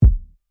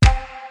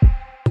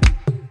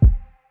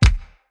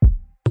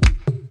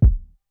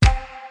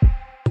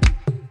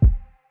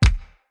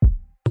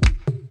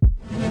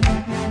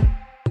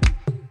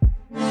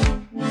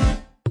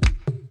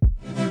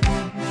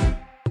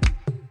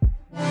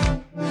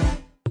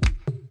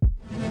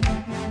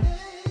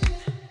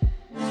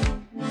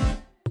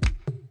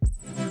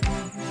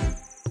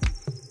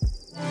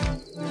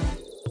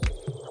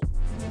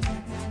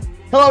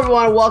Hello,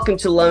 everyone. Welcome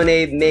to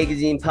Lemonade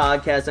Magazine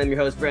Podcast. I'm your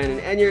host, Brandon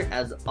Enyart,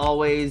 as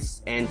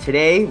always. And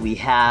today we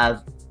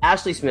have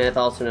Ashley Smith,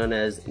 also known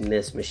as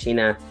Miss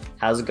Machina.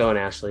 How's it going,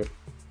 Ashley?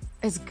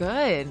 It's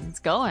good. It's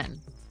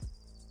going.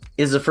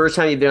 This is the first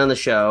time you've been on the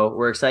show.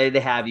 We're excited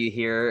to have you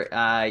here.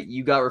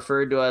 You got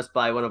referred to us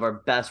by one of our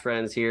best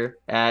friends here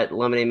at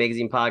Lemonade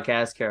Magazine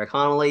Podcast, Kara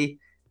Connolly.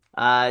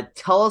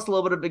 Tell us a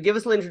little bit, give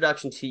us an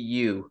introduction to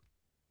you.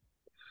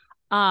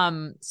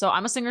 So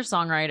I'm a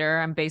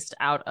singer-songwriter. I'm based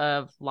out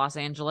of Los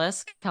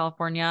Angeles,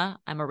 California.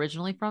 I'm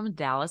originally from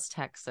Dallas,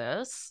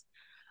 Texas.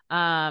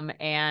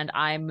 And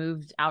I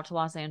moved out to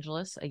Los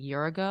Angeles a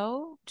year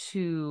ago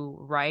to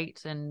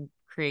write and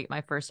create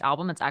my first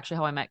album. It's actually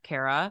how I met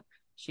Kara.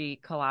 She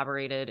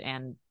collaborated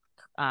and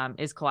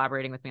is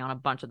collaborating with me on a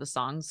bunch of the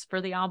songs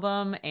for the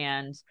album,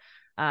 and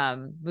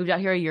moved out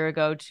here a year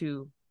ago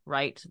to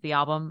write the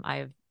album.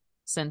 I've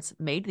since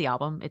made the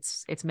album.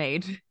 It's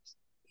made.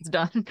 It's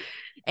done.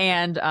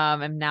 And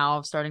I'm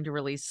now starting to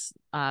release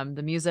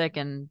the music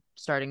and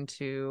starting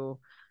to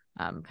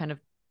kind of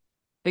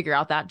figure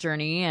out that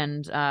journey.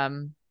 And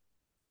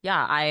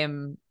yeah, I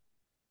am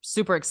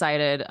super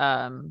excited.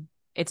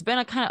 It's been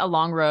a kind of a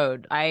long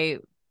road.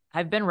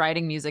 I've been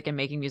writing music and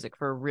making music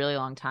for a really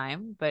long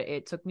time, but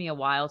it took me a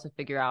while to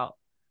figure out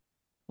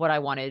what I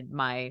wanted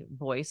my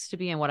voice to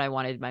be and what I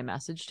wanted my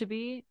message to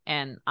be.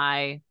 And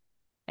I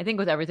think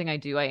with everything I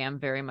do, I am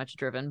very much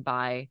driven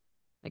by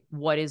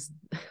what is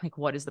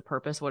the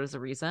purpose, what is the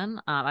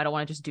reason. I don't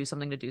want to just do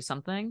something to do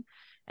something.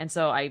 And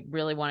so I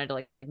really wanted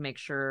to make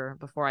sure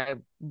before I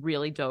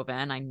really dove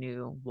in, I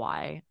knew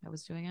why I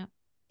was doing it.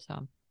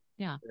 So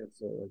yeah.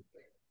 Absolutely.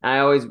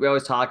 We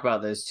always talk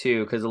about this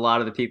too, because a lot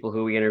of the people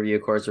who we interview,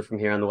 of course, are from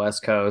here on the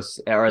West Coast,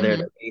 or they're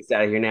Hmm. based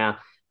out of here now.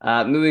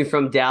 Moving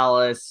from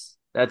Dallas,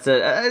 it's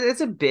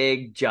a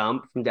big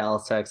jump from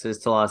Dallas, Texas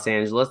to Los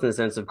Angeles in the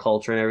sense of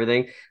culture and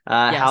everything.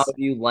 How Yes. have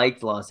you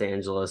liked Los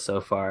Angeles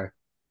so far?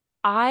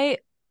 I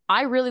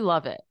I really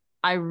love it.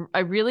 I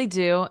really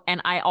do,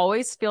 and I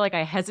always feel like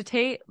I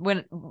hesitate when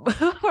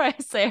where I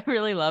say I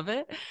really love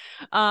it.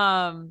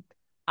 Um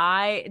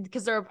I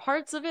because there are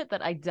parts of it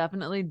that I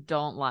definitely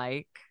don't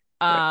like.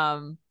 Right.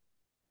 Um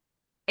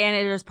and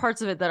there's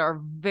parts of it that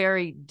are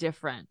very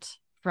different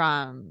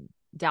from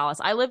Dallas.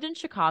 I lived in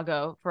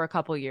Chicago for a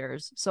couple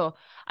years, so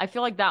I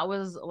feel like that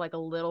was like a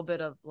little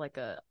bit of like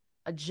a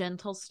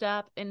gentle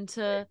step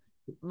into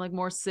like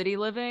more city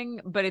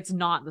living, but it's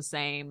not the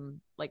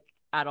same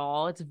at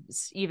all. It's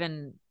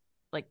even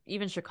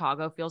even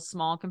Chicago feels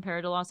small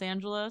compared to Los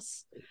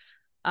Angeles.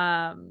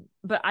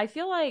 But I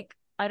feel like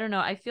I don't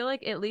know, I feel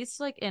like at least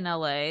like in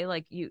LA,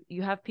 like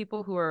you have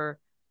people who are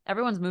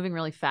everyone's moving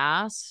really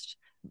fast,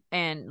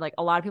 and like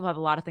a lot of people have a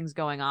lot of things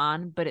going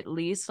on, but at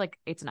least like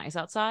it's nice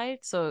outside,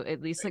 so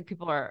at least like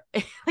people are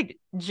like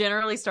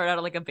generally start out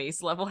at like a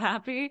base level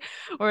happy.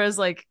 Whereas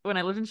like when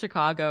I lived in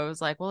Chicago, it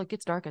was like, well, it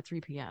gets dark at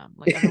 3 p.m.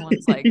 Like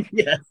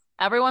Yes.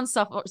 everyone's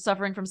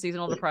suffering from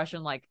seasonal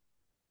depression like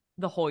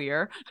the whole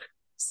year.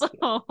 So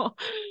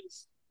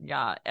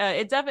yeah,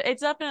 it's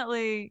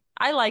definitely,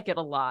 I like it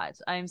a lot.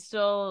 I'm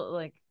still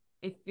like,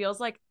 it feels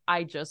like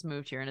I just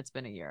moved here and it's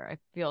been a year. It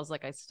feels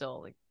like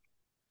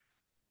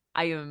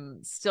I am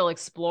still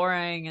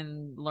exploring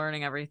and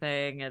learning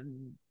everything,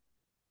 and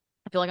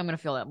I feel like I'm gonna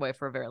feel that way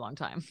for a very long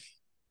time.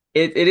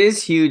 It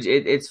is huge.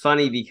 It's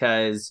funny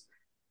because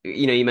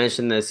you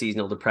mentioned the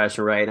seasonal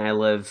depression, right? And I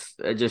live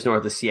just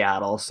north of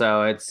Seattle,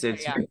 so Okay,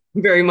 it's yeah.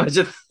 very much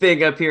a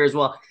thing up here as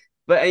well.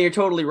 But and you're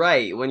totally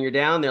right. When you're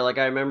down there, like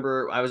I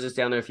remember I was just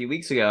down there a few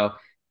weeks ago,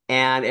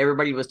 and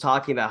everybody was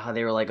talking about how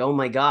they were like, "Oh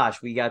my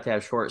gosh, we got to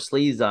have short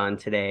sleeves on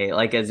today,"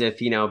 like as if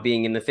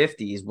being in the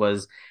 50s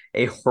was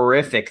a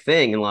horrific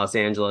thing in Los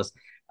Angeles.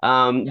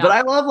 But Yeah.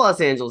 I love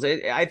Los Angeles.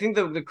 I think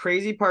the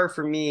crazy part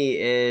for me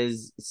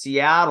is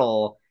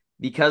Seattle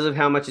because of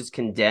how much it's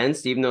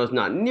condensed, even though it's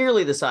not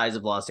nearly the size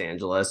of Los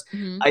Angeles.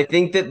 Hmm. I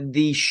think that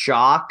the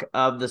shock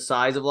of the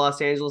size of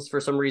Los Angeles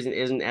for some reason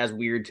isn't as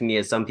weird to me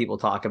as some people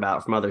talk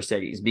about from other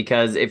cities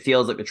because it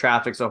feels like the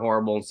traffic's so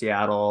horrible in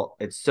Seattle.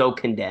 It's so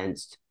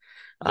condensed.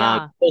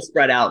 Yeah. So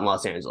spread out in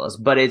Los Angeles,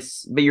 but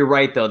you're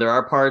right though. There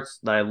are parts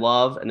that I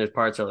love, and there's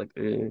parts that are like,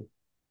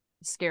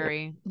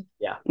 Scary.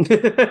 yeah,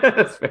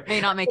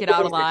 May not make it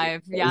out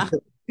alive. Yeah,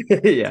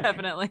 yeah,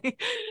 definitely.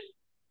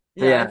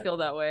 Yeah, I yeah. feel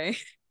that way.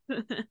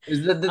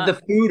 The uh,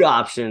 food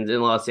options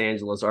in Los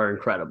Angeles are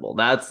incredible.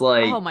 That's oh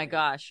like my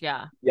gosh,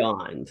 yeah.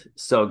 beyond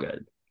so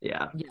good.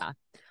 Yeah, Yeah.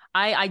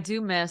 I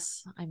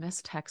miss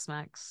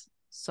Tex-Mex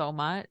so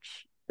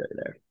much.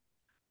 right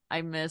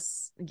I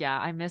miss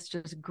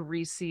just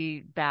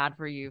greasy, bad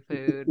for you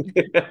food.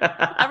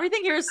 there.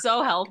 Everything here is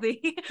so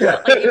healthy.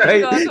 Like even if you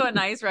Right? go out to a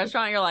nice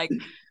restaurant, you're like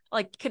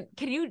can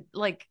you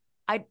like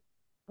I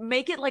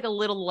make it like a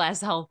little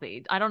less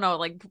healthy. I don't know,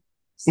 like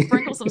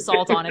sprinkle some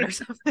salt on it or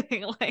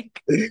something.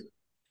 Like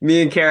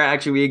Me and Kara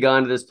actually we had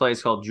gone to this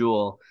place called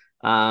Jewel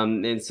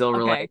in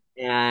Silver okay. Lake,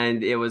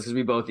 and it was because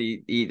we both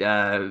eat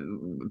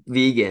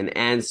vegan,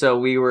 and so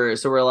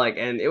we're like,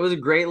 and it was a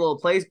great little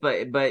place, but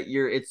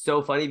it's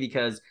so funny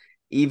because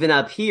even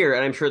up here,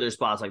 and I'm sure there's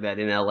spots like that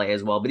in LA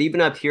as well, but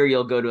even up here,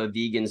 you'll go to a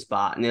vegan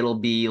spot and it'll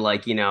be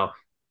like,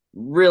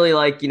 really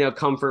like,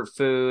 comfort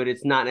food.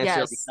 It's not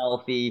necessarily Yes.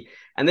 healthy.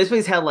 And this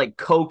place had like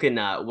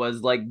coconut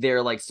was like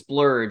their like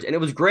splurge. And it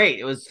was great.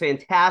 It was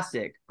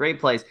fantastic. Great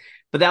place.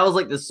 But that was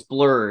like the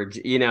splurge,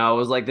 it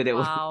was like that it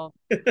was Wow.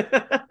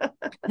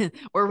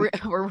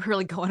 We're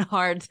really going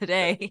hard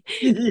today.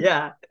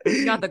 yeah.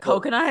 You got the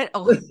coconut?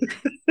 Oh,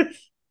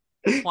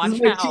 This is watch my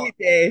cheat out.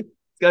 day.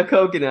 It's got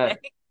coconut.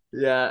 Okay.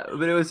 Yeah,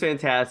 but it was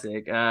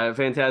fantastic.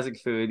 Fantastic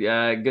food.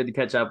 Good to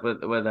catch up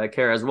with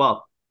Kara as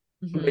well.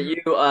 But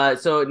Hmm.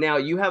 so now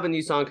you have a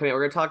new song coming out.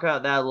 We're gonna talk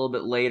about that a little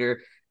bit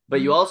later. But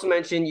you Hmm. also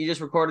mentioned you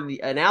just recorded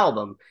an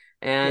album,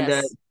 and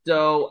Yes.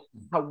 so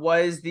how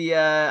was the?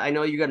 I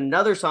know you got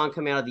another song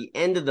coming out at the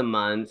end of the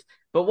month.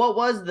 But what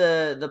was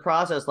the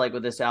process like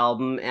with this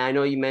album? And I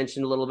know you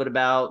mentioned a little bit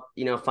about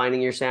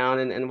finding your sound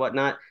and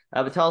whatnot.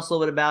 But tell us a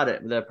little bit about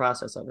it, the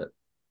process of it.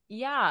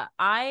 Yeah,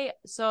 I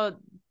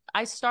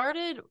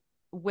started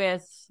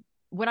with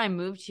when I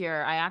moved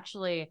here,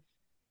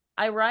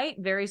 I write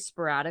very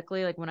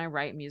sporadically, like when I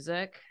write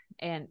music,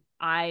 and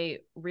I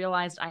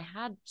realized I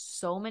had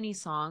so many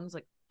songs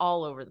like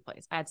all over the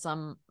place. I had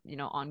some,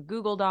 on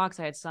Google Docs,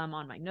 I had some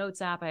on my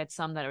notes app, I had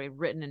some that I had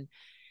written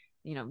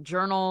in,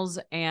 journals,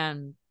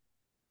 and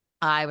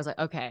I was like,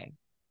 okay,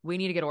 we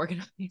need to get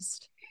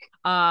organized.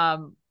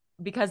 Um,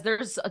 because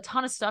there's a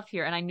ton of stuff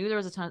here, and I knew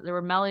there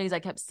were melodies I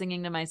kept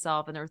singing to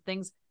myself, and there were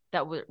things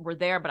that were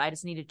there, but I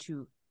just needed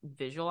to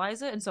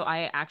visualize it. And so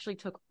I actually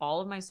took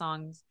all of my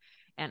songs,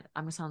 and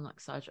I'm gonna sound like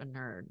such a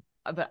nerd,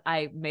 but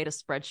I made a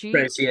spreadsheet.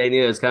 Spreadsheet, I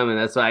knew it was coming.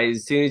 That's why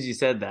as soon as you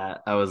said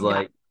that, I was Yeah,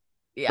 like,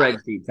 yeah.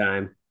 spreadsheet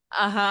time.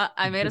 Uh-huh.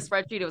 I made a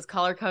spreadsheet. It was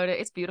color coded.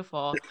 It's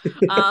beautiful.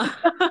 Uh,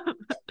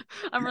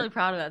 I'm really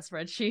proud of that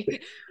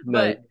spreadsheet.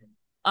 Nice.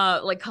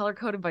 But like color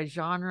coded by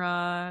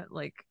genre,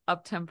 like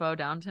up tempo,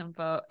 down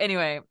tempo.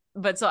 Anyway,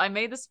 but so I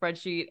made the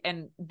spreadsheet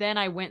and then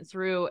I went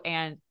through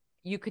and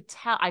you could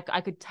tell I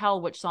could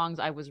tell which songs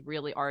I was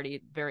really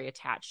already very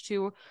attached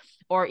to,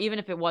 or even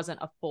if it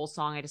wasn't a full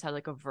song, I just had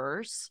like a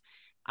verse.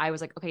 I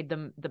was like, okay,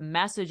 the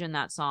message in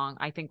that song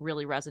I think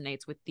really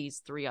resonates with these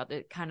three other.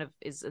 It kind of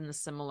is in the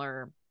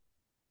similar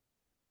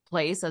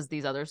place as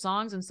these other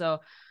songs. And so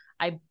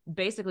I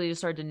basically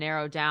just started to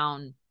narrow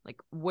down like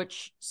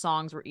which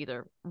songs were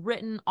either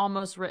written,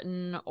 almost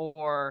written,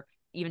 or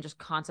even just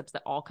concepts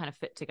that all kind of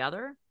fit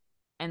together.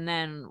 And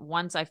then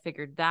once I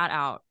figured that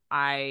out,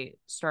 I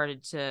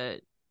started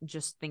to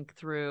just think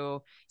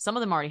through some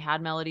of them already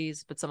had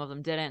melodies, but some of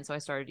them didn't. So I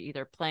started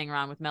either playing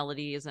around with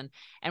melodies and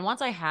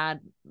once I had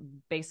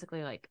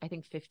basically like I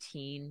think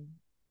 15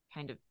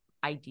 kind of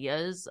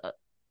ideas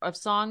of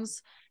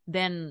songs,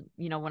 then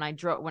when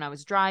I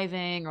was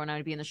driving or when I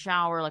would be in the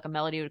shower, like a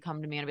melody would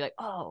come to me and I'd be like,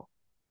 oh,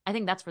 I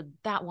think that's for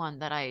that one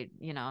that I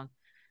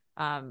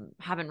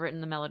haven't written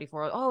the melody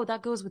for. Oh,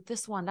 that goes with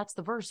this one, that's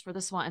the verse for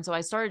this one. And so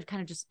I started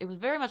kind of just, it was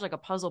very much like a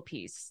puzzle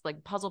piece,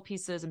 like puzzle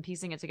pieces and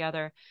piecing it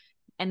together.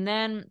 And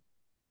then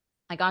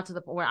I got to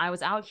the point where I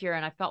was out here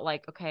and I felt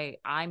like, okay,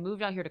 I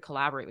moved out here to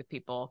collaborate with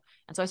people.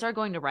 And so I started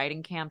going to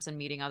writing camps and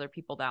meeting other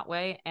people that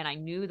way. And I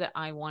knew that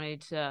I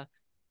wanted to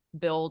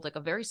build like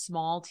a very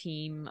small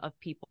team of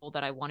people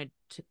that I wanted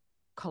to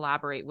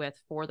collaborate with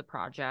for the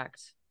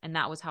project. And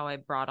that was how I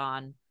brought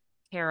on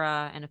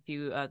Kara and a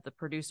few of the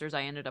producers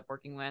I ended up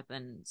working with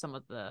and some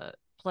of the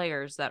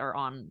players that are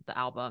on the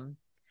album.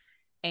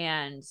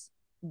 And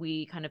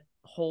we kind of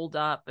holed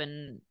up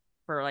and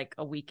for like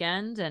a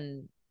weekend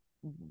and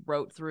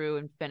wrote through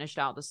and finished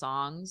out the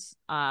songs.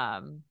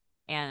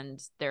 And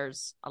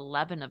there's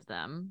 11 of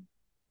them,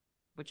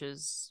 which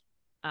is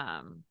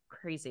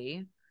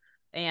crazy.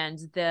 And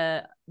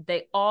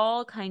they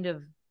all kind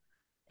of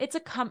it's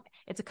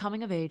a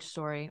coming of age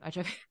story, which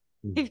I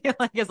feel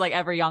like is like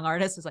every young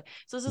artist is like,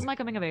 so this is my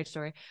coming of age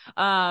story.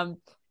 Um,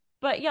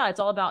 but yeah, it's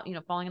all about,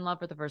 falling in love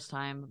for the first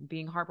time,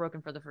 being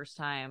heartbroken for the first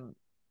time.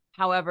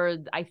 However,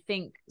 I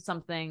think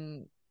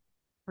something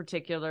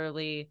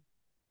particularly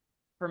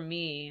for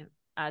me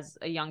as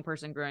a young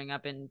person growing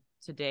up in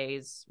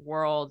today's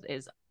world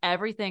is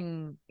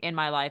everything in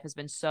my life has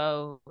been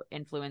so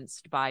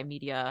influenced by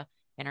media,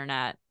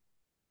 internet,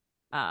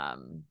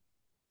 um,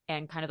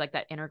 and kind of like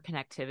that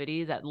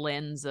interconnectivity, that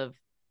lens of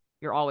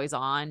you're always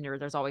on, or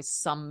there's always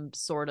some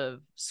sort of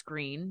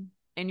screen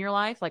in your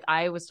life. Like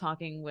I was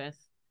talking with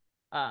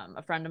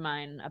a friend of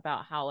mine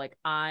about how like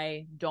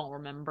I don't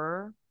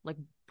remember like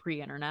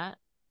pre-internet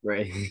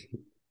Right.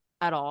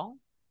 at all.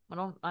 I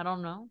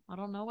don't know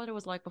what it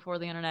was like before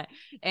the internet.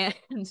 And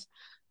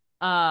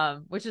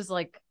which is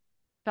like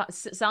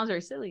sounds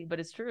very silly, but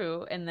it's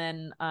true. And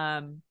then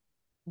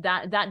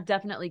that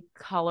definitely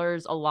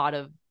colors a lot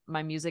of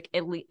my music,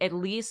 at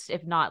least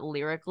if not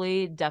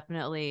lyrically,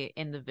 definitely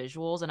in the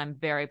visuals. And I'm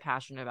very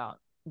passionate about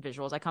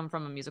visuals. I come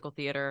from a musical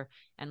theater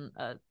and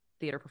a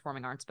theater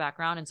performing arts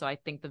background, and so I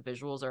think the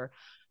visuals are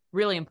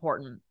really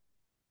important.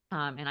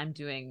 And I'm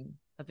doing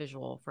a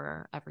visual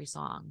for every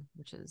song,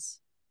 which is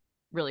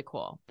really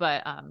cool.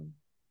 But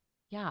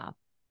yeah,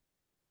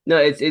 No,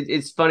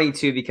 it's funny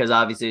too because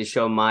obviously to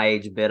show my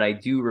age a bit, I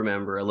do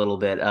remember a little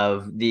bit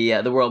of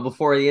the world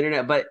before the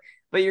internet. But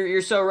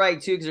you're so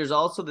right too because there's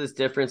also this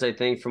difference I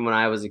think from when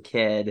I was a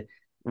kid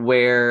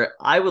where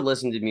I would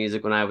listen to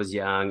music when I was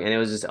young and it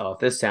was just oh if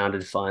this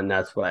sounded fun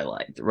that's what I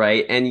liked,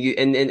 right? And you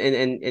and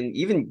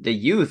even the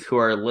youth who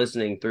are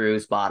listening through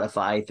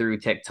Spotify, through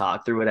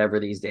TikTok, through whatever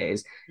these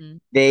days Mm.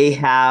 they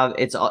have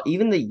it's all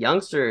even the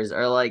youngsters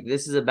are like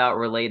this is about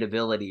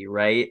relatability,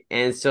 right?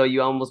 And so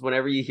you almost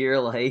whenever you hear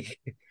like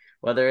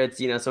whether it's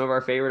some of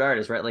our favorite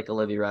artists, right, like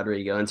Olivia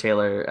Rodrigo and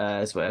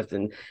Taylor Swift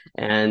and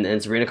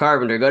Sabrina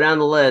Carpenter, go down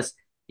the list,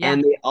 Yeah.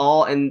 and they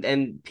all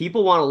and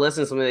people want to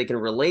listen to something they can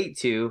relate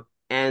to,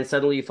 and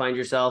suddenly you find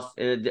yourself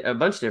in a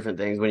bunch of different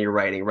things when you're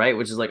writing, right?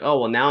 Which is like, oh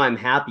well, now I'm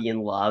happy in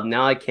love.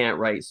 Now I can't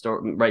write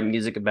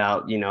music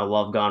about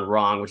love gone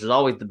wrong, which is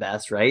always the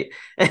best, right?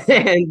 Right.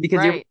 And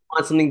because you Right.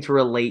 want something to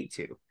relate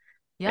to.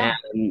 And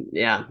Yeah.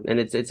 yeah, and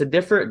it's a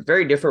different,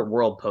 very different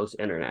world post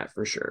internet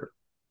for sure.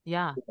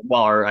 Yeah.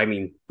 Well, or I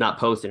mean, not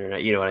post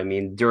internet, you know what I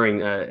mean? During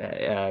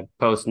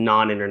post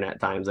non internet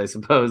times, I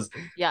suppose.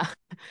 Yeah.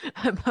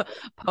 Post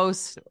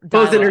Post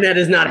dial up. internet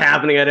is not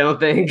happening, I don't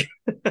think.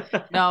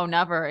 No,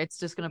 never. It's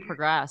just going to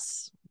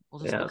progress.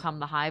 We'll just Yeah. become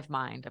the hive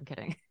mind. I'm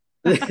kidding.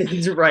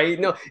 Right.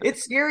 No,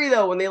 it's scary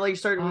though when they like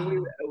started.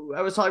 Oh,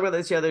 I was talking about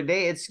this the other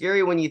day. It's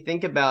scary when you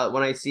think about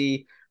when I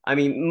see. I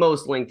mean,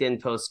 most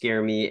LinkedIn posts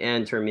scare me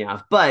and turn me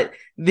off. But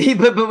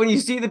when you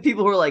see the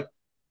people who are like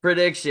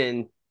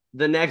prediction,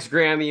 the next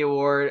Grammy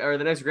award or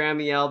the next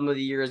Grammy album of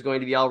the year is going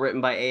to be all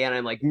written by AI, and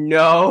I'm like,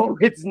 no,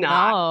 it's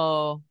not.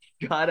 no.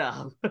 Shut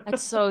up.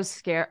 That's so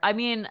scary. I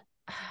mean,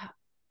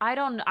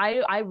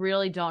 I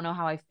really don't know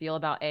how I feel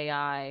about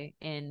AI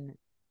in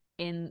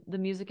the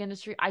music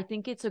industry. I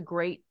think it's a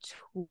great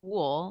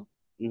tool.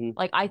 Hmm.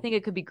 Like I think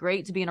it could be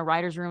great to be in a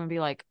writer's room and be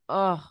like,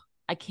 "Oh,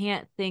 I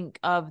can't think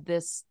of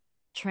this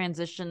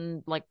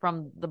transition like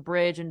from the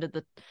bridge into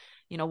the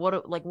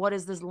what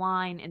is this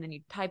line?" And then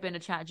you type into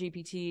Chat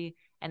GPT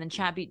and then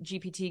Chat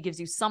GPT gives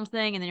you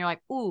something and then you're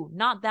like, "Ooh,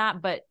 not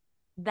that, but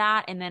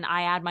that." And then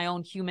I add my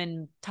own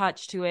human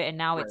touch to it and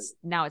Right.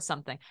 now it's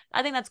something.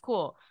 I think that's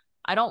cool.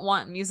 I don't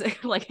want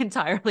music like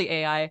entirely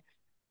AI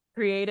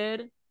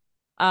created.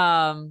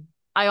 Um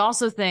I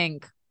also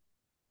think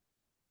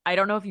I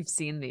don't know if you've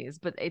seen these,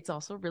 but it's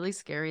also really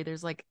scary.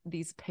 There's like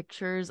these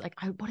pictures, like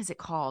what is it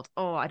called?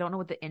 Oh, I don't know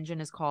what the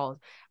engine is called,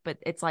 but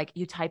it's like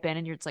you type in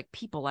and it's like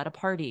people at a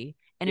party,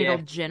 and it'll Yeah.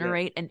 Yeah.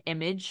 generate an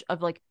image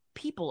of like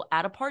people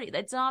at a party.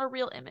 That's not a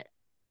real image.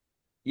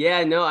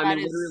 Yeah. No, I That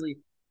mean, is literally,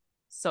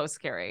 so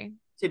scary.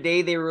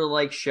 today they were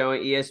like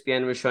showing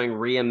ESPN was showing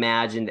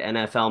reimagined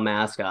NFL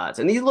mascots,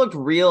 and these looked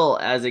real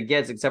as it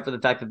gets, except for the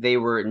fact that they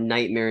were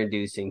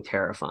nightmare-inducing,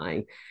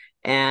 terrifying.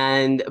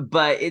 And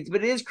but it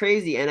is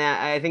crazy, and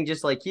I think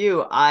just like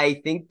you,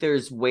 I think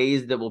there's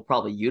ways that will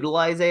probably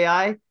utilize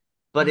AI,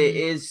 but it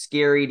Mm-hmm. is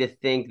scary to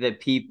think that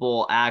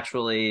people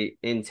actually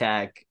in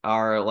tech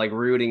are like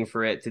rooting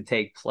for it to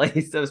take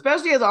place, so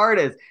especially as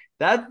artists.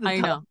 That's the I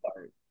tough know.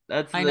 part.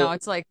 That's I the know.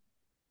 It's like,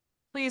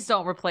 please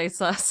don't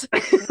replace us.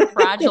 We're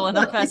fragile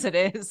enough as it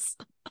is.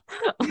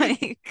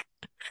 Like,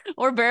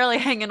 we're barely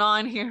hanging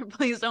on here.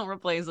 Please don't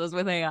replace us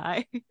with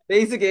AI.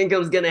 basic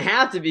income is gonna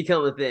have to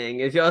become a thing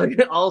if y'all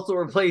also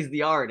replace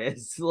the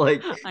artists.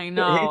 Like, I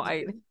know.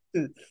 hate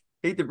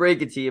hate to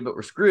break it to you, but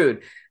we're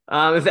screwed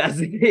if that's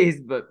the case.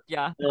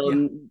 Yeah.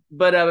 Yeah.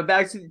 But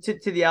back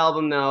to the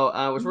album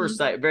though, which we're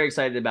Mhm. very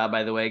excited about.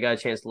 By the way, got a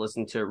chance to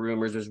listen to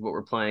Rumors, which is what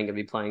we're playing. Gonna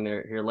be playing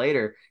there here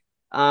later.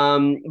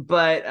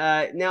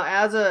 But now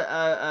as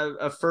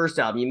a first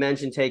album, you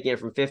mentioned taking it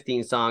from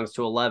 15 songs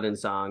to 11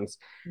 songs.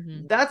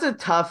 Mhm. That's a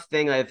tough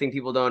thing I think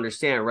people don't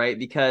understand, right?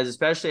 Because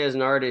especially as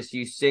an artist,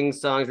 you sing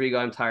songs where you go,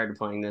 I'm tired of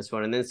playing this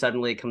one. And then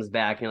suddenly it comes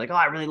back and you're like, oh,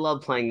 I really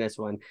love playing this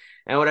one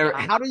and whatever.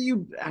 Yeah.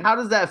 How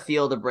does that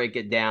feel to break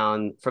it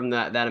down from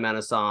that amount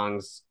of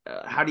songs?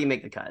 How do you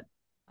make the cut?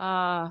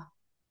 Uh,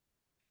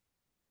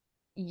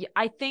 yeah,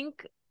 I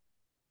think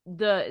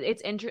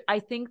I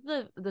think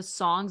the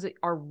songs that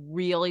are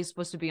really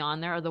supposed to be on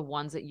there are the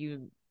ones that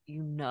you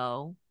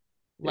know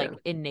Yeah. like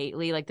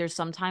innately. Like there's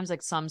sometimes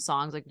like some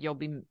songs like you'll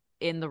be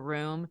in the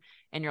room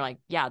and you're like,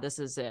 yeah, this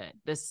is it.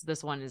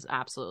 This one is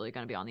absolutely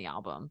going to be on the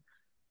album.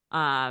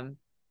 Um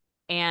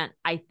and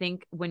I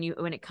think when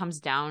it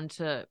comes down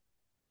to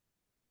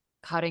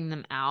cutting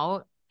them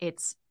out,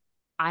 it's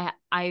I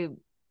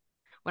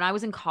when I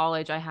was in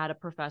college, I had a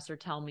professor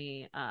tell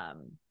me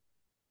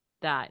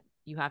that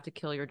you have to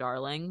kill your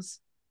darlings.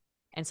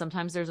 And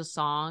sometimes there's a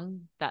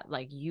song that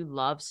like you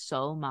love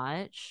so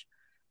much,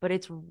 but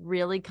it's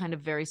really kind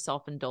of very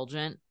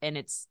self-indulgent and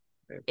it's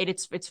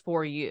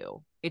for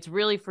you. It's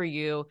really for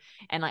you.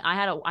 And like I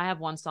have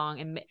one song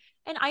and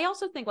I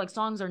also think like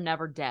songs are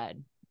never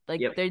dead. Like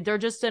Yep. they're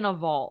just in a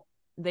vault.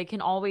 They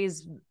can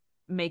always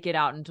make it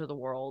out into the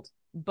world.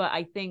 But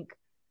I think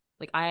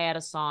like I had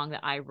a song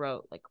that I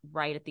wrote like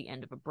right at the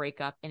end of a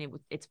breakup and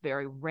it's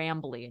very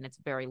rambly and it's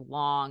very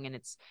long and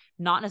it's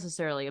not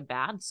necessarily a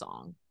bad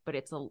song, but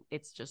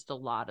it's just a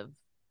lot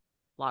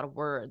of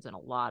words and a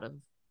lot of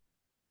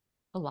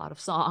a lot of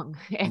song.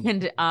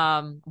 And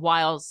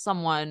while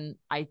someone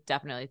I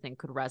definitely think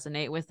could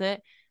resonate with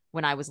it,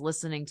 when I was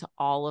listening to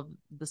all of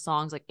the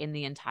songs like in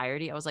the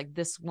entirety, I was like,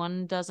 this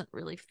one doesn't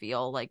really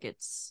feel like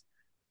it's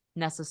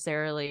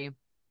necessarily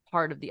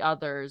part of the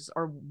others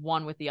or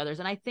one with the others.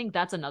 And I think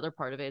that's another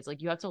part of it. Is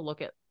like you have to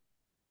look at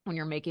when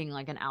you're making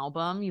like an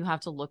album, you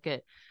have to look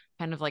at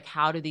kind of like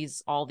how do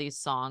these all these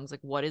songs,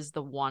 like what is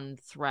the one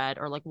thread,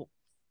 or like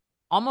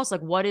almost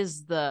like what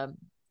is the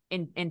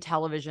in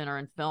television or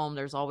in film,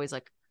 there's always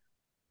like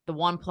the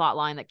one plot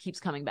line that keeps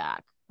coming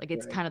back. Like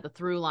it's Right. kind of the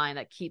through line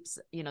that keeps,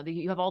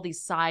 you have all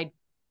these side,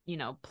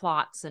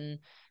 plots and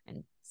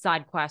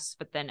side quests,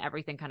 but then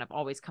everything kind of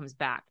always comes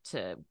back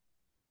to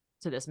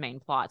this main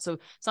plot. So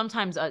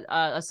sometimes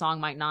a song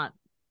might not,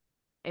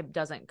 it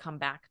doesn't come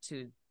back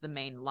to the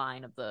main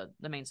line of the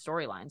main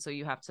storyline. So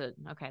you have to,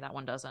 okay, that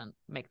one doesn't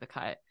make the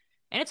cut.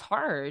 And it's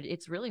hard.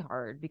 It's really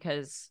hard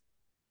because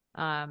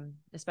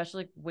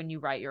especially when you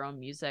write your own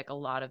music, a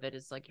lot of it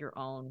is like your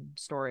own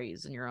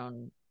stories and your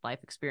own life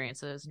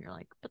experiences, and you're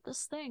like, but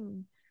this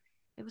thing,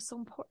 it was so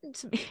important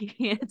to me.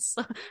 It's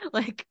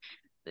like,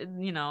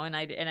 and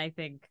I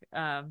think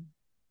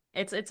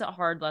it's a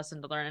hard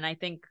lesson to learn. And I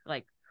think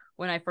like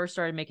when I first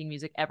started making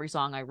music, every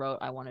song I wrote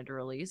I wanted to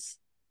release,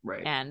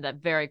 Right. and I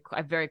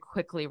very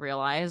quickly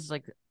realized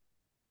like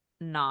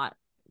not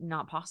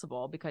not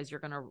possible, because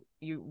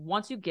you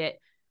once you get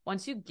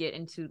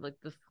into like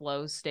the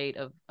flow state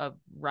of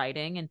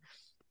writing, and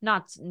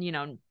not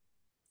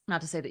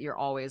not to say that you're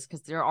always,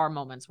 because there are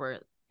moments where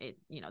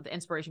the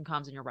inspiration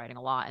comes and you're writing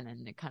a lot and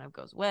then it kind of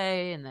goes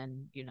away, and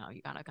then you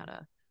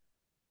gotta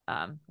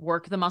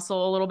work the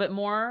muscle a little bit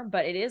more.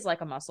 But it is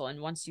like a muscle,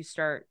 and once you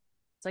start,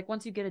 it's like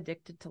once you get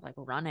addicted to like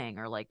running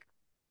or like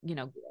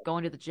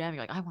going to the gym,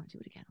 you're like, I want to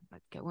do it again.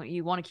 Like,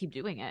 you want to keep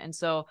doing it, and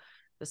so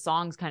the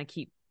songs kind of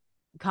keep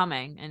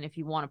coming. And if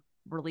you want to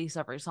release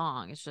every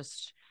song, it's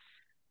just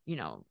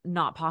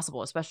not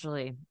possible,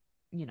 especially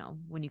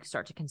when you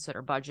start to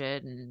consider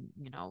budget and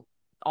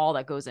all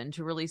that goes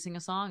into releasing a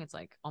song. It's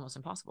like almost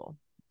impossible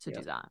to Yeah.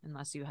 do that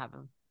unless you have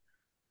a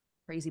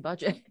crazy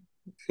budget.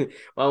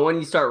 Well, when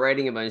you start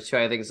writing a bunch too,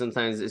 I think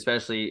sometimes,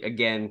 especially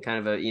again,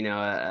 kind of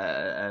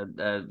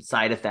a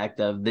side effect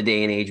of the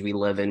day and age we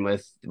live in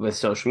with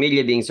social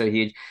media being so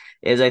huge,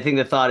 is I think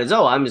the thought is,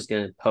 oh, I'm just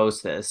gonna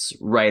post this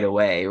right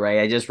away, right?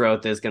 I just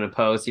wrote this, gonna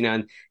post,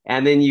 and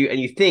then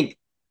you think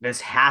this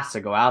has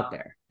to go out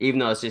there, even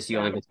though it's just you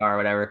on Yeah. a guitar or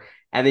whatever,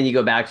 and then you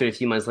go back to it a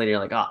few months later, you're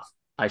like, oh,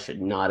 I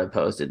should not have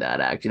posted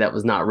that. Actually, that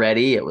was not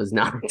ready. It was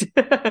not.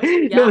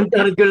 It Yeah, was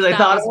not as good as I that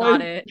thought was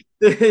not it it.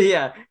 was.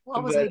 Yeah,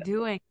 What was but I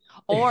doing?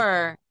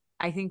 Or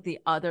I think the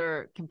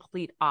other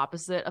complete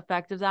opposite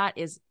effect of that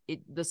is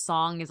the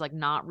song is like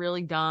not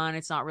really done,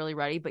 it's not really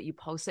ready, but you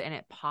post it and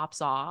it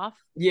pops off.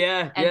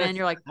 yeah, And yes, then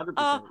you're like,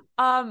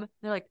 100%.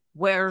 they're like,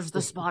 where's the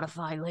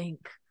Spotify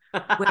link?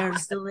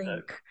 Where's the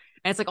link?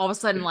 And it's like all of a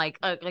sudden, like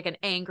an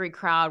angry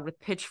crowd with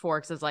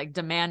pitchforks is like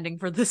demanding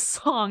for this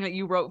song that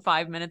you wrote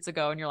 5 minutes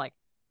ago, and you're like,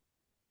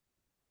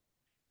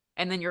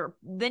 and then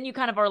you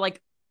kind of are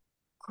like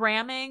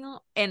cramming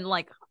and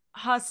like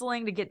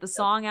hustling to get the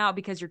song out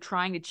because you're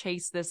trying to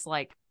chase this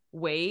like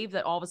wave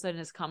that all of a sudden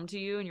has come to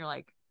you, and you're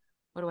like,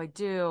 what do I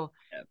do?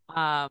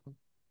 Um,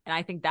 and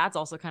I think that's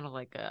also kind of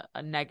like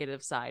a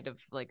negative side of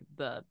like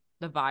the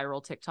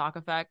viral TikTok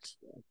effect.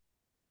 It's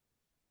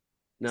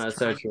No, it's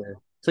so trying.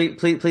 true.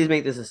 Please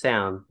make this a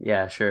sound.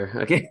 Yeah, sure.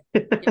 Okay.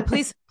 Yeah,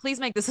 please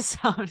make this a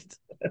sound.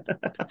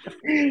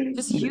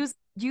 Just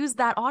use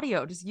that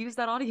audio. Just use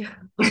that audio.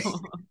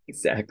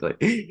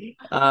 Exactly.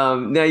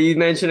 Now you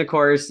mentioned, of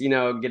course,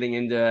 getting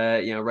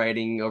into,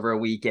 writing over a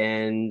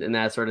weekend and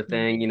that sort of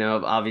thing.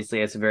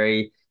 Obviously it's a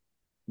very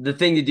the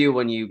thing to do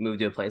when you move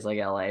to a place like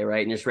LA,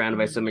 right? And you're surrounded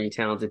by so Mhm. many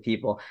talented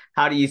people.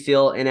 How do you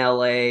feel in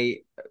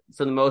LA?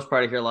 For the most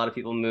part, I hear a lot of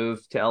people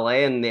move to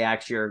LA and they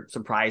actually are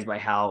surprised by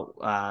how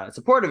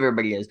supportive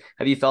everybody is.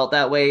 Have you felt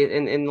that way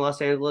in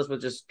Los Angeles with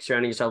just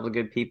surrounding yourself with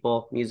good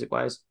people, music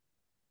wise?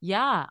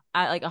 Yeah,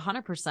 I like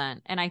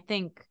 100%. And I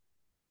think,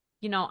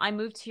 I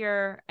moved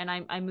here, and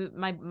I moved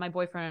my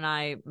boyfriend and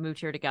I moved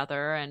here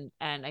together, and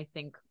I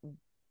think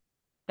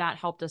that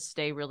helped us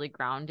stay really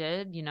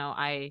grounded.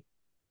 I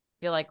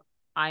feel like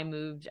I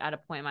moved at a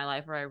point in my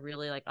life where I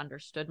really like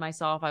understood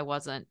myself. I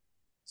wasn't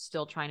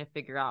still trying to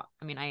figure out.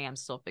 I mean, I am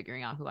still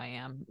figuring out who I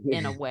am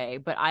in a way,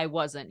 but I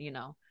wasn't,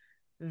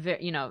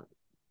 very,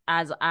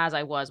 as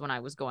I was when I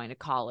was going to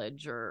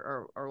college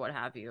or what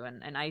have you.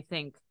 And I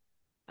think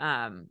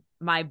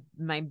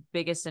my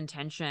biggest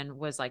intention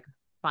was like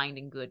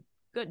finding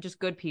just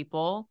good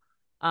people.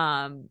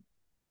 Um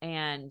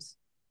and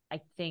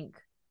I think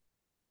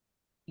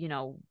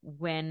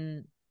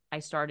when I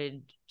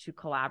started to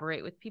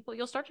collaborate with people,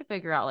 you'll start to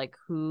figure out like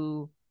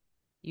who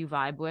you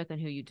vibe with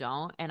and who you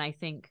don't. And I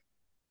think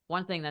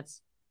one thing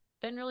that's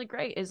been really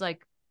great is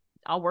like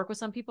I'll work with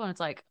some people and it's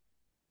like,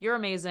 you're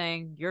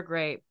amazing, you're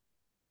great,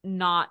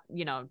 not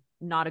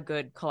a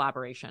good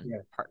collaboration Yeah,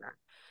 partner.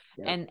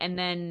 yeah, And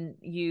then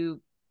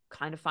you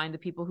kind of find the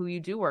people who you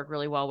do work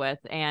really well with.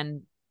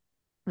 And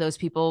those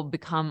people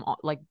become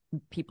like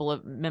people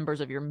of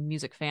members of your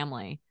music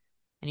family,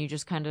 and you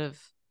just kind of,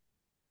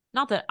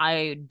 not that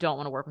I don't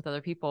want to work with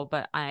other people,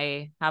 but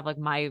I have like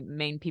my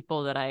main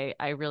people that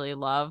I really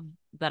love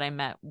that I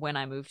met when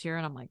I moved here,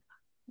 and I'm like,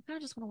 I kind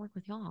of just want to work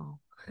with y'all.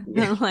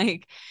 Yeah,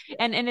 Like,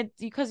 and it's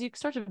because you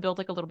start to build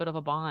like a little bit of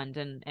a bond,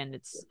 and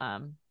it's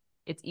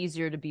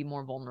easier to be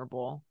more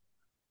vulnerable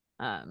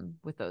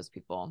with those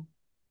people.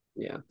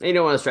 yeah. And you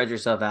don't want to stretch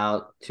yourself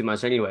out too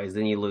much, anyways.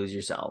 Then you lose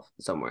yourself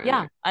somewhere in Yeah,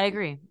 there. I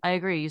agree. I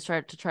agree. You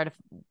start to try to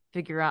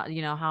figure out,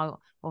 how,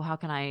 well, how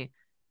can I,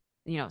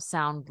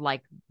 sound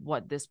like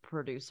what this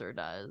producer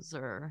does,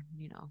 or,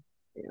 Yeah,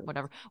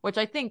 whatever. Which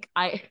I think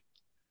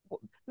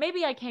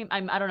maybe I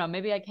don't know,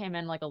 maybe I came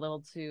in like a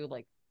little too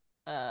like,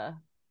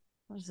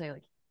 what to say,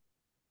 like,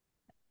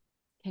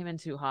 came in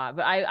too hot.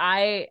 But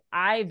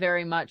I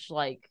very much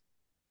like,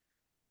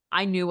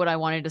 I knew what I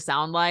wanted to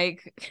sound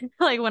like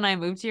like when I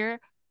moved here.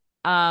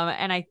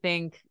 And I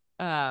think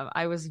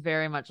I was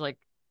very much like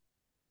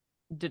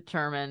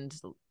determined,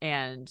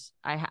 and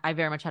I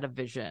very much had a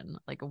vision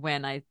like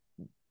when I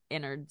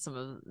entered some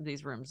of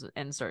these rooms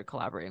and started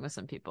collaborating with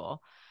some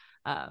people,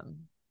 um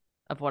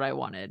of what I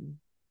wanted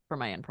for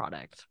my end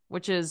product,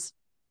 which is,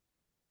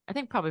 I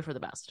think, probably for the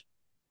best.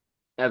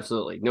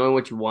 absolutely. Knowing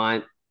what you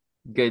want,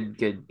 good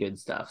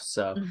stuff.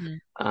 So,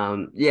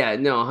 Hmm. yeah,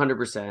 no,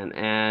 100%.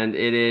 And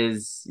it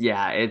is,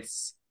 yeah,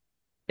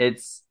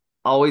 it's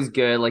always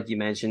good, like you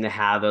mentioned, to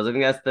have those. I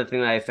think that's the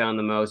thing that I found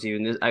the most.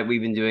 Even this,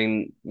 we've been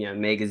doing,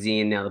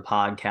 magazine now. The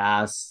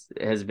podcast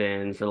has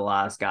been for the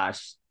last,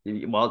 gosh,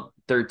 well,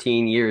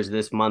 13 years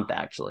this month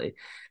actually,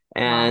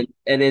 Wow.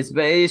 and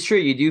it's true.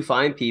 You do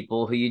find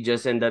people who you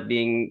just end up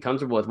being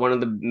comfortable with. One of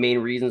the main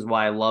reasons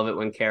why I love it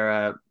when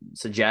Kara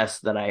suggests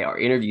that I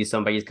interview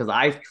somebody is because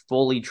I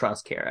fully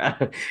trust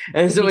Kara,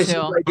 and so Me when she's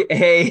too. like,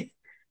 "Hey,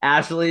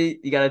 Ashley,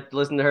 you got to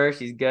listen to her.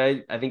 She's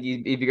good. I think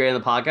you'd be great on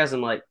the podcast."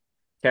 I'm like,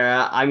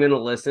 Kara, I'm gonna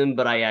listen,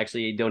 but I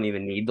actually don't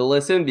even need to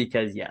listen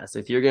because yes,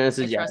 if you're gonna I trust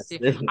suggest, you.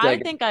 it's I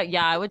like think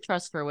I would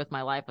trust her with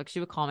my life. Like, she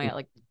would call me at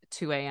like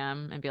 2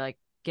 a.m. and be like,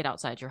 get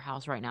outside your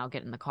house right now,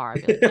 get in the car.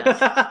 I'd be like,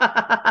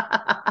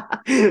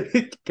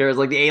 yes. Kara's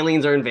like the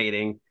aliens are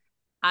invading.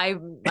 I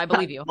I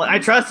believe you. Well, I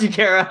trust you,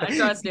 Kara. I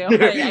trust you.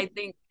 I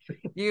think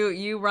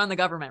you run the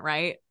government,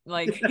 right?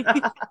 Like,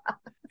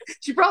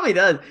 She probably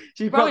does.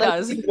 She probably probably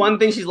does. that's one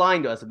thing she's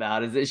lying to us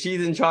about is that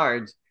she's in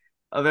charge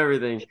of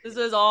everything. This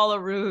is all a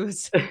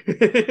ruse.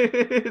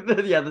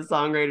 Yeah, the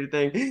songwriter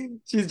thing.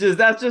 She's just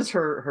that's just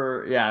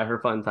her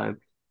fun time.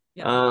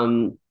 Yeah.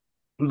 Um,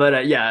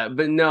 but yeah,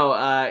 but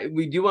no,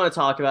 we do want to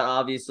talk about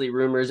obviously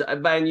rumors.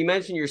 But and you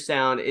mentioned your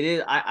sound. It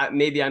is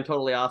maybe I'm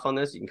totally off on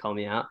this. You can call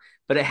me out,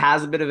 but it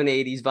has a bit of an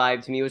 '80s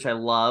vibe to me, which I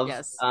love.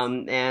 Yes.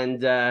 And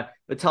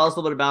but tell us a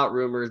little bit about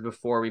rumors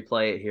before we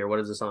play it here. What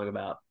is the song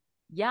about?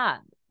 Yeah.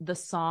 The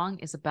song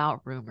is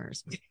about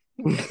rumors.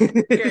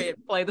 that Period.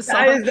 Play the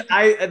song. is,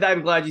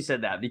 I'm glad you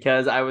said that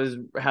because I was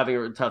having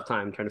a tough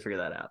time trying to figure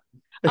that out.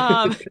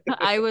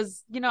 I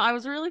was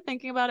really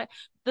thinking about it.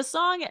 The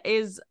song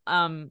is,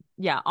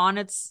 yeah, on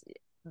its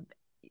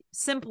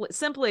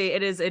simply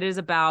it is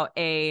about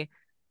a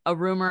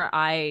rumor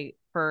I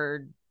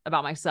heard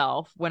about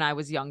myself when I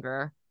was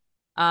younger.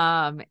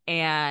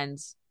 And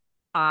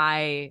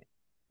I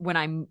when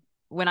I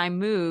when I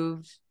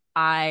moved,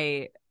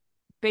 I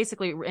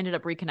basically ended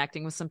up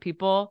reconnecting with some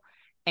people,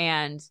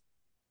 and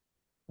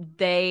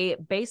they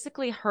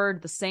basically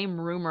heard the same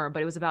rumor,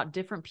 but it was about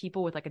different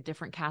people with like a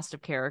different cast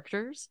of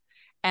characters.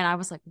 And I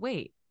was like,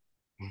 wait,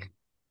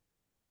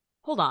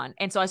 hold on.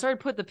 And so I started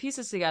to put the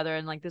pieces together,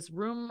 and like this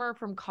rumor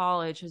from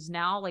college has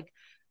now like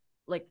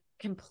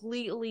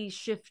completely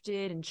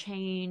shifted and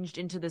changed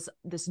into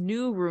this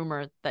new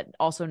rumor that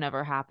also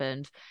never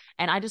happened.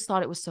 And I just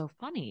thought it was so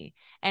funny.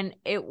 And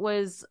it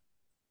was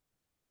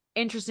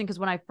interesting because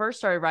when I first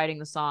started writing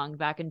the song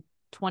back in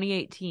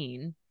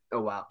 2018,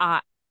 Oh wow. I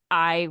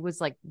I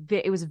was like,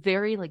 it was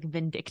very like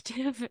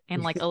vindictive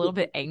and like a little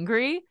bit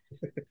angry,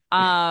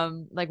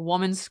 like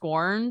woman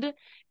scorned.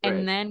 And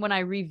Right. then when I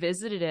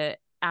revisited it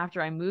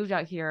after I moved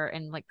out here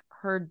and like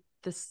heard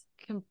this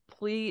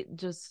complete,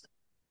 just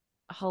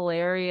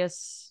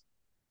hilarious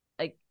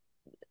like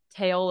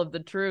tale of the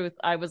truth,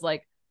 I was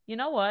like, you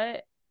know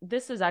what?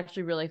 This is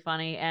actually really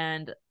funny,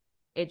 and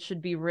it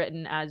should be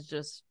written as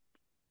just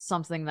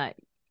something that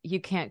you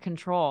can't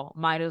control.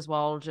 Might as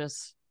well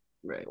just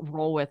Right.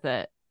 roll with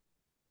it.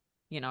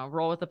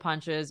 Roll with the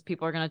punches.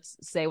 People are going to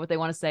say what they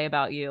want to say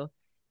about you.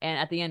 And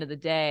at the end of the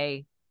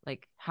day,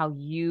 like, how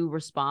you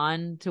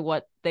respond to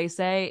what they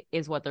say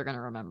is what they're going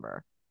to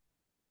remember.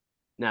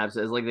 No, it's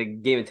like the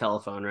game of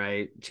telephone,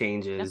 right? Yeah.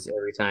 Changes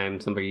every time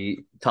somebody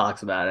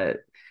talks about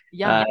it.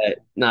 Yeah. Uh,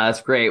 no,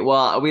 that's great.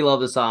 Well, we love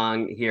the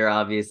song here,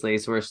 obviously,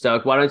 so we're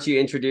stoked. Why don't you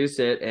introduce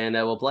it and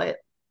we'll play it?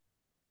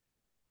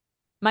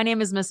 My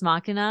name is Miss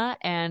Machina,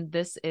 and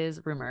this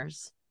is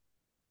Rumors.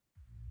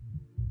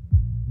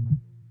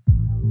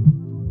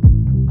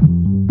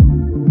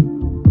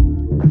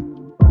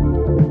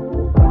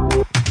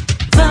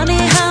 Funny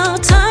how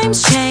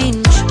times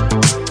change,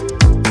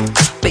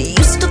 but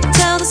you still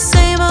tell the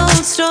same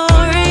old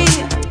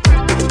story.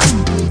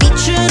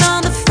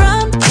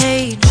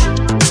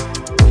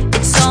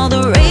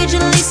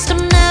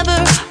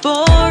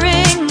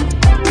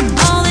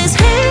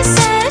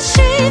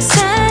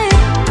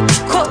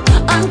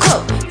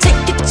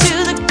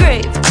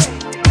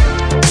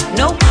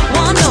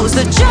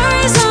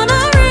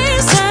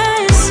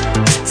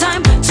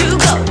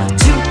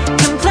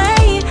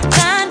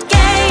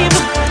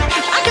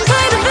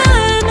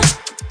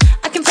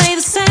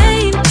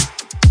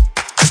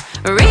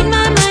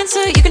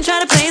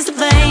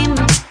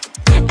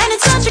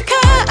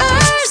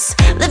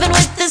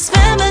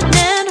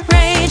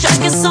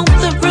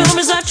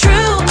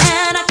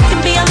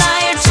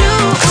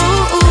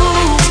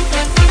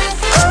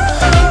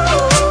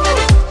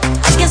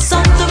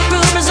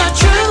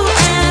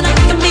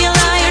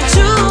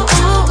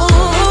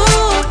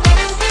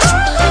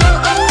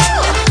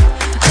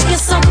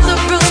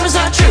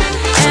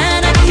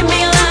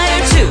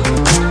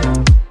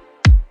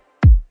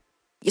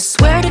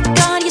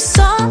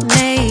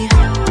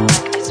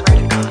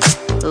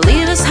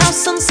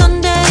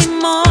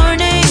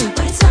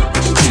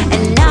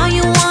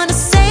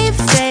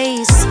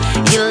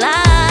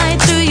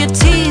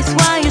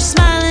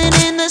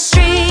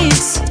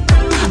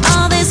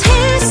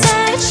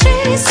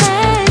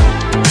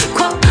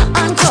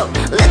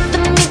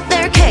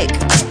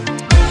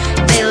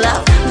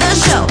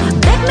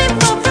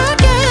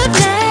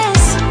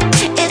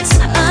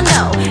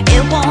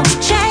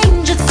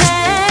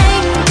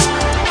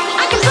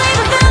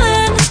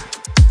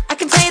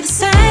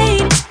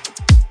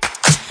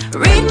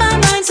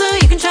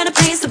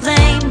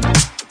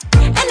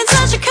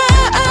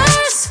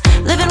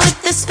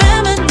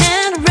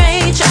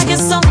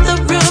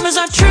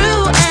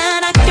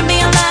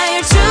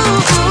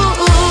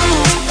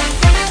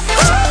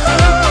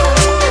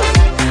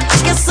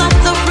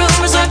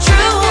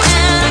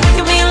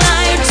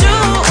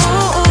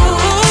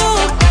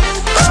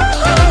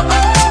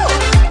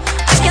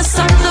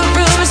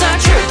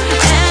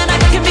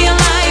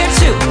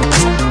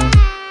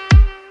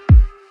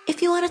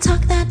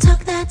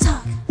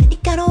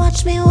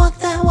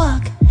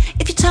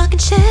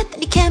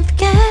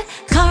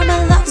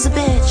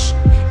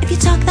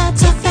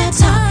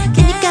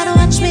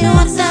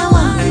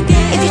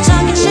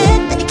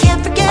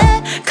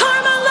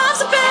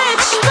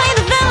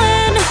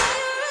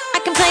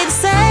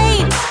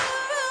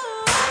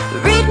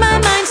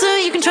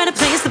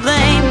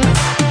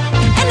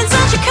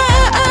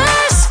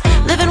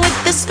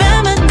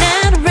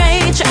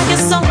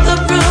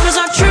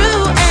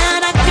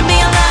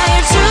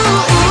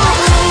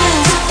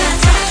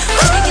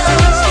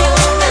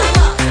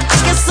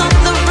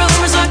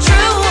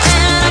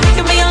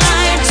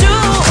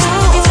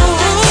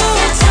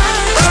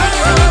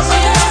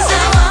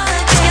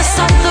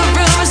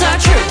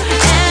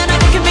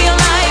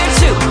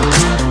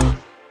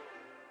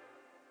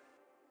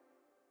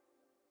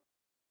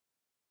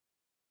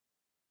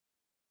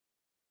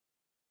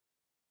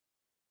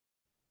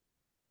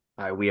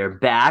 All right, we are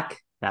back.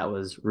 That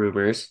was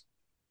rumors.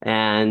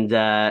 And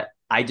I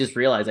just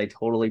realized I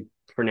totally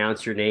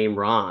pronounced your name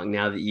wrong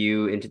now that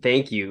and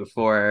thank you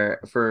for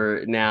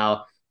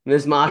now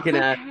Miss It's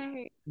Machina,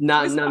 okay.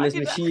 It's not Miss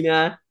Machina.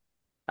 Machina.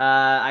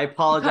 I You cut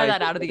apologize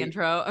that out of the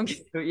intro. I'm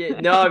yeah,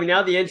 no, I mean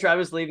now the intro, I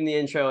was leaving the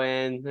intro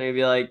in. I'd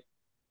be like,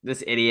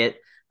 this idiot.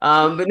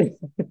 But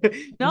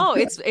No,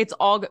 it's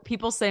all good.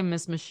 People say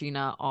Miss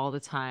Machina all the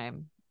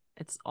time.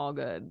 It's all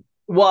good.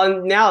 well,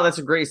 and now that's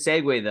a great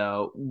segue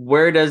though.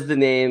 Where does the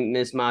name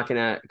Miss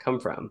Machina come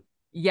from?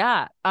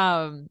 Yeah.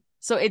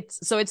 So it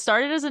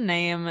started as a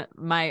name.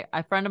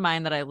 A friend of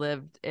mine that I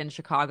lived in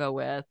Chicago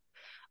with,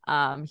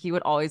 he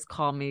would always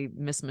call me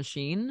Miss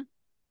Machine.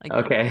 Like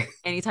Okay.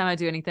 anytime I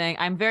do anything,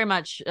 I'm very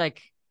much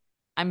like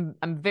I'm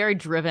very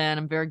driven,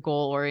 I'm very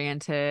goal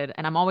oriented,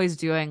 and I'm always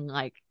doing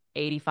like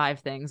 85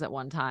 things at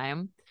one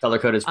time. Color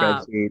coded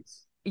Um,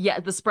 spreadsheets. yeah,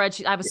 the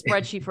spreadsheet. I have a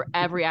spreadsheet for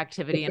every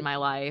activity in my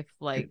life.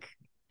 Like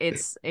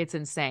it's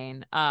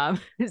insane.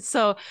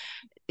 So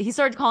he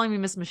started calling me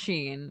Miss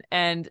Machine,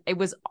 and it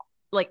was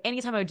like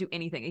anytime I would do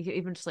anything,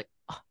 even just like,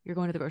 oh, you're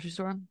going to the grocery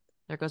store.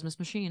 There goes Miss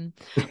Machine.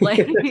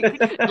 Like,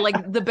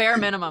 like the bare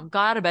minimum.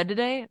 Got out of bed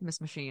today,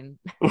 Miss Machine.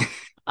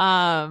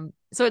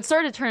 So it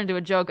started to turn into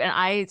a joke, and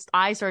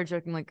I started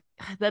joking like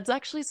that's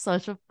actually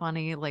such a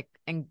funny like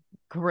and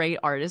great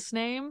artist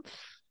name.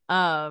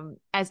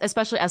 As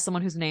especially as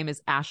someone whose name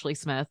is Ashley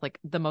Smith, like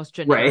the most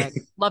Right. generic,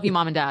 love you,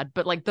 mom and dad,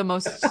 but like the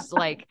most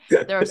like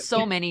there are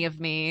so many of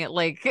me.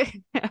 Like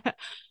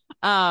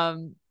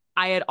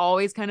I had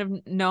always kind of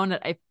known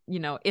that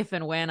if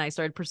and when I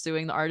started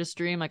pursuing the artist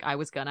dream, like I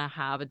was gonna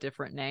have a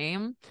different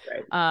name.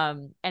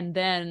 Right. And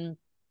then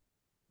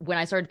when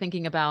I started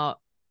thinking about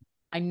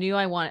I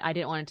didn't want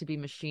it to be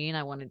machine.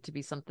 I wanted it to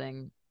be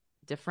something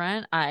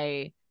different.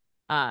 I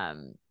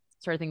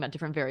started thinking about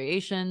different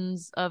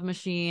variations of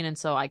machine. And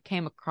so I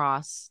came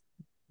across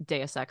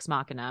Deus Ex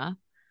Machina,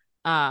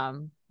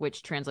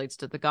 which translates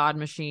to the God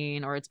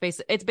machine, or it's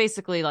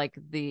basically like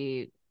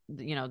the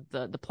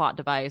plot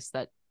device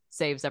that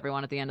saves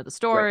everyone at the end of the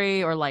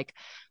Right. story,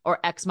 or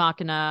Ex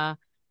Machina.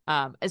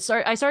 I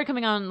started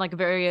coming on like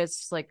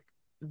various like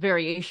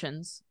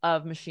variations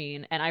of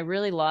machine, and I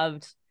really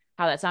loved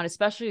how that sounded,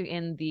 especially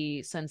in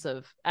the sense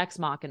of Ex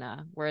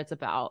Machina, where it's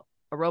about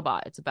a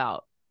robot, it's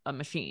about a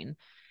machine.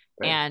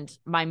 Right. And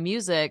my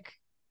music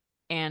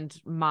and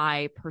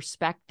my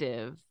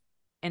perspective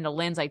and the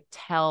lens I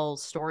tell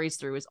stories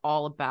through is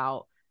all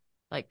about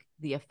like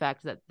the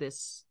effect that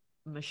this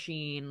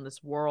machine,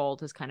 this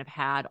world has kind of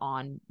had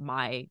on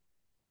my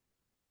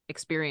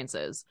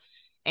experiences.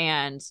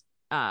 And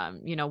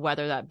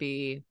whether that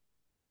be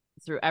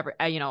through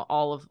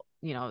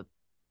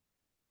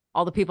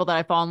all the people that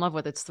I fall in love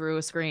with, it's through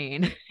a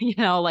screen,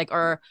 like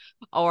or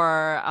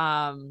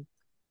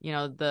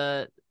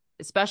the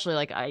especially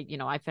like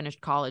I finished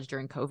college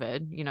during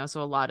COVID,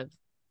 so a lot of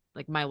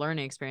like my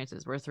learning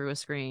experiences were through a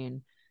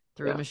screen,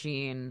 through a Yeah.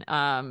 machine.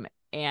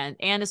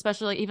 And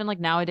especially even like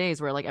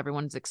nowadays where like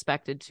everyone's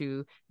expected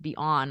to be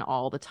on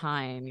all the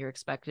time. You're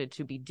expected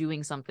to be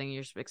doing something,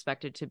 you're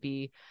expected to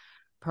be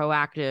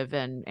proactive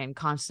and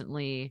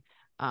constantly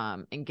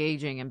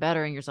engaging and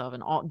bettering yourself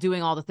and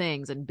doing all the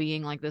things and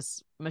being like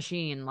this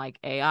machine like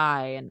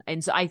AI,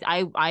 and so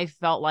I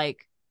felt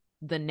like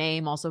the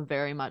name also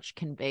very much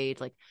conveyed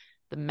like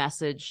the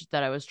message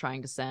that I was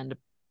trying to send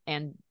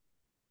and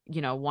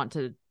want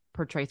to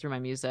portray through my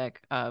music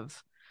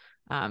of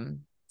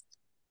um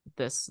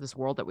this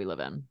world that we live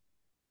in.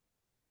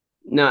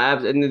 No,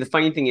 and the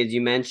funny thing is,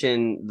 you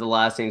mentioned the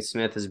last name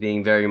Smith as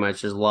being very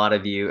much as a lot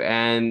of you,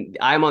 and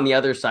I'm on the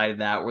other side of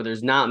that where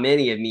there's not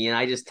many of me, and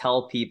I just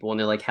tell people, and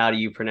they're like, "How do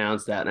you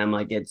pronounce that?" And I'm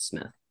like, "It's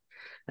Smith,"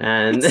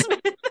 and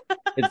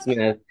it's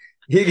Smith.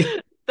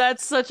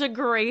 That's such a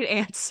great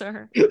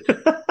answer.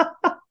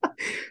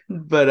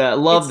 But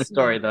love It's the Smith.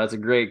 story though. It's a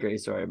great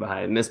story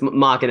behind Miss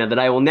Machina that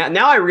I will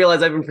now. I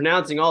realize I've been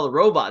pronouncing all the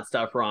robot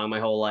stuff wrong my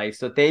whole life.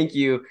 So thank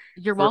you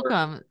You're for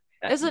welcome.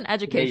 It's an 8 years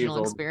educational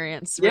old.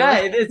 experience,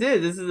 Yeah, really. it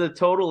is. This is a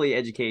totally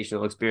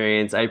educational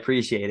experience. I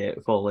appreciate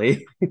it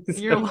fully.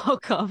 You're So,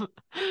 welcome.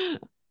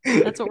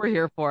 That's what we're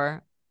here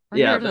for. We're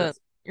yeah, here to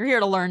you're here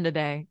to learn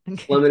today.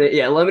 Lemonade.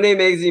 Yeah, Lemonade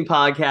Magazine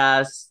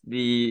podcast. Gonna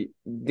be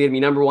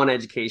 #1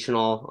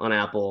 educational on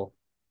Apple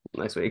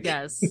next week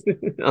Yes.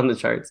 on the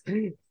charts.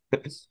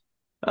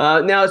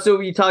 Now, so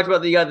you talked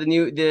about you got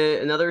the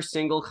another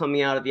single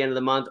coming out at the end of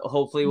the month.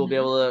 Hopefully, we'll be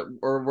Hmm. able to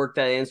or work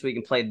that in so we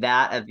can play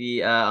that at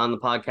the on the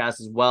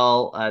podcast as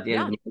well at the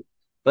end of Yeah. the month.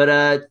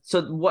 But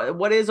so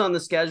what is on the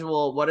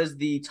schedule? What does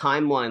the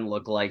timeline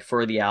look like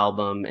for the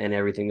album and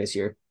everything this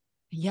year?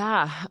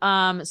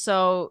 Yeah.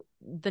 So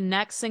the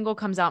next single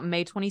comes out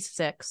May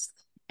 26th,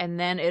 and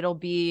then it'll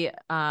be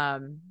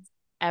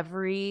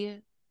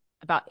every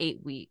about 8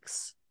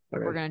 weeks.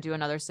 We're Okay. gonna do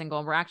another single.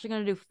 And we're actually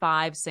gonna do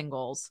 5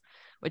 singles,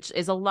 which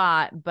is a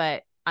lot,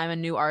 but I'm a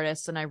new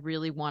artist and I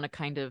really want to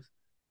kind of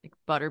like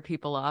butter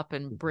people up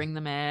and bring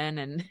them in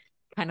and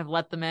kind of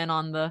let them in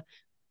on the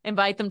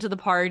invite them to the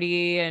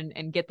party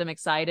and get them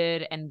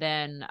excited. And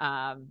then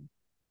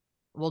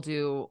we'll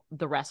do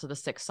the rest of the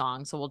 6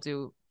 songs. So we'll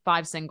do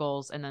 5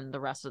 singles, and then the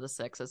rest of the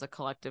 6 is a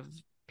collective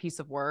piece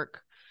of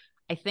work.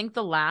 I think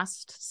the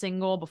last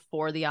single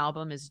before the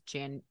album is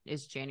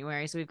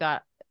January. So we've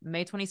got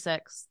May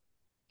 26th.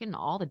 Getting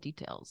all the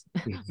details.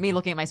 Me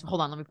looking at my,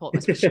 hold on, let me pull up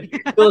my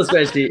spreadsheet. Well,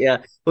 spreadsheet, yeah.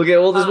 Okay,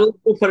 we'll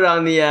put it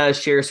on the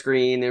share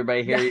screen.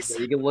 Everybody here, Yes.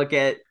 you can look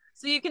at.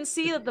 So you can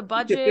see that the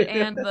budget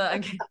and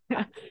the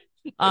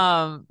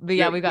but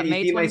yeah, we've got Can you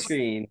May see my 20.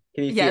 screen?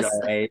 Can you see it Yes.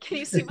 all right? Can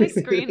you see my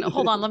screen?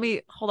 Hold on, let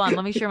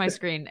me share my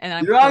screen, and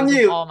I'm You're on closing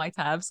mute. all my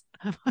tabs.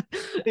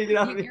 Take it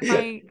off. Mute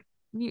your mic.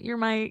 Mute your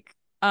mic.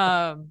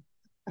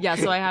 Yeah,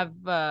 so I have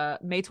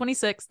May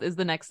 26th is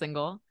the next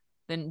single,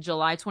 then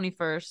July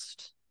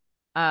 21st,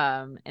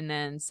 and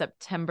then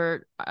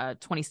September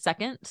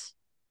 22nd,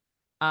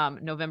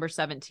 November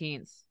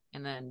 17th,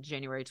 and then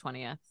January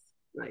 20th.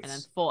 Nice. And then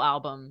full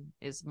album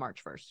is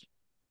March 1st.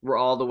 We're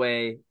all the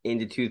way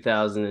into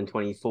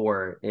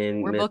 2024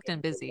 in We're booked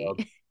and busy.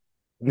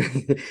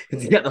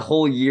 It's got the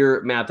whole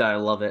year mapped out. I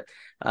love it.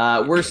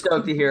 We're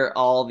stoked to hear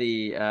all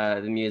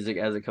the music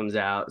as it comes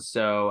out.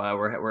 So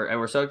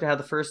we're stoked to have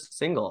the first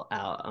single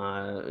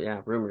out.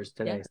 Yeah, rumors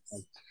today.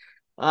 Yes.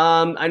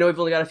 I know we've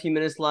only got a few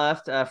minutes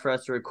left for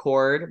us to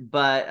record,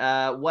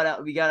 but what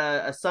else? We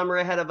got a summer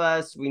ahead of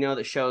us. We know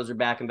that shows are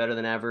back and better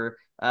than ever.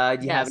 Do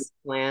you have any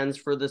plans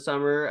for the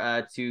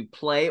summer to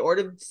play or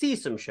to see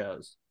some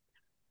shows?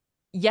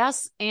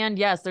 Yes, and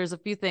yes, there's a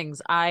few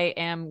things. I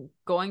am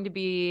going to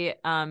be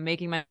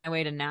making my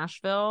way to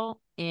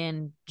Nashville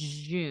in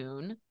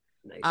June.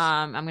 Nice.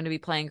 I'm going to be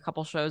playing a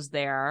couple shows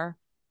there.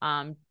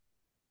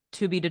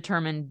 To be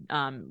determined,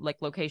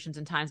 like locations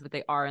and times, but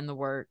they are in the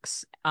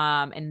works.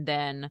 And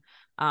then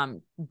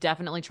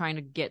definitely trying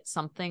to get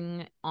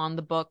something on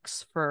the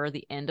books for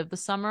the end of the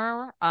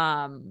summer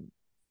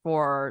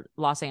for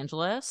Los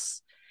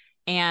Angeles.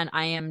 And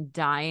I am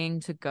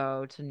dying to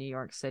go to New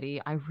York City.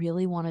 I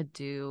really want to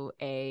do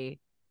a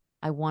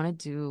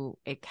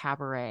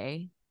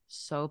cabaret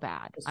so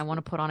bad. I want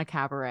to put on a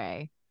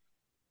cabaret.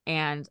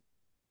 And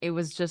it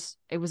was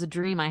a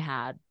dream I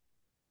had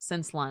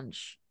since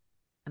lunch.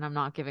 And I'm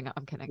not giving up.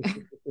 I'm kidding.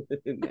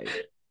 Nice.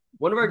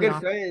 One of our good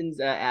friends,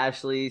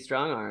 Ashley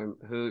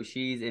Strongarm,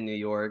 she's in New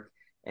York,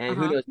 and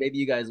who knows, maybe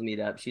you guys will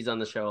meet up. She's on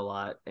the show a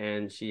lot,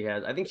 and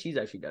I think she's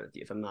actually done it,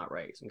 if I'm not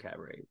right, some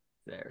cabaret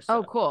there. So.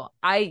 Oh, cool.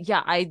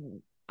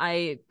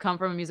 I come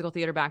from a musical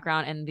theater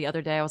background, and the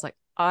other day I was like,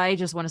 I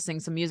just want to sing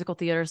some musical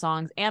theater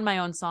songs and my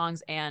own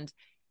songs, and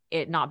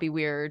it not be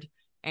weird.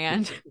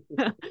 And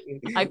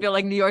I feel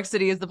like New York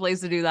City is the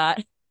place to do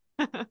that.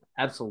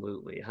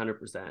 Absolutely,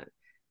 100%.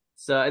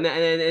 So, and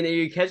are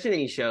you catching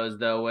any shows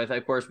though? With,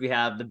 of course, we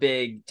have the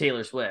big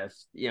Taylor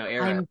Swift,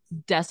 era. I'm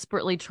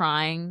desperately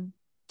trying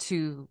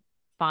to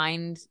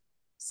find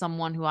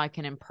someone who I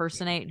can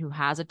impersonate who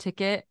has a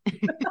ticket,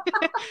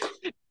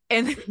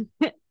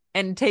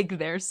 and take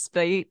their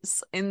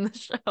space in the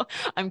show.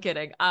 I'm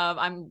kidding.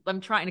 I'm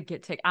trying to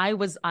get tickets. I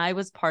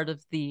was part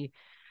of the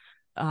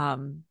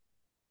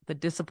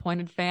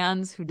disappointed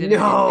fans who didn't get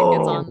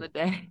tickets on the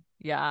day.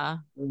 Yeah.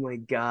 Oh my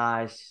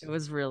gosh. It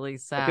was really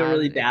sad. I feel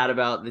really bad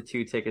about the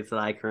 2 tickets that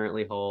I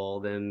currently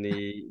hold, and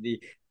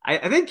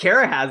I think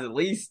Kara has at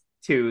least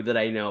 2 that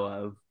I know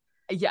of.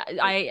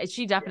 Yeah,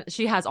 she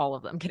has all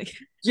of them. I'm kidding.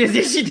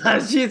 Yes, she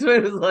does. She was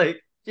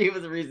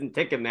the reason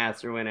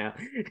Ticketmaster went out.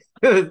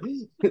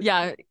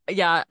 Yeah.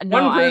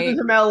 No, one person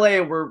from LA,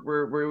 and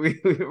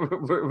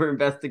we're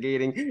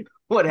investigating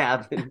what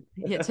happened.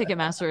 Yeah,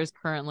 Ticketmaster is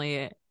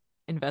currently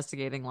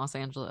investigating Los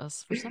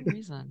Angeles for some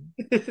reason.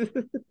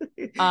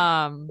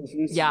 Yeah,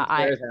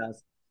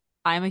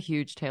 I'm a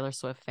huge Taylor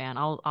Swift fan.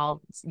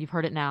 You've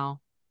heard it now.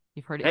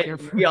 You've heard it here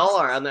first. We all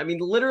are. I mean,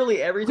 literally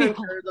every time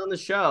Tara's on the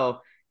show,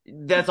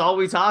 that's all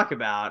we talk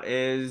about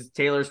is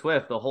Taylor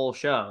Swift the whole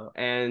show.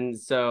 And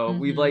so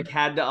we've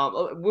had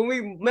to when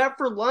we met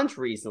for lunch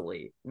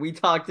recently, we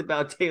talked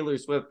about Taylor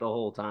Swift the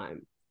whole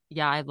time.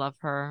 Yeah, I love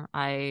her.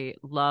 I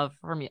love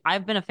her.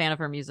 I've been a fan of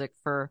her music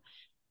for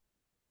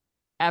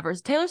ever.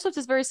 Taylor Swift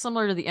is very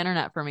similar to the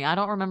internet for me. I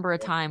don't remember a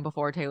time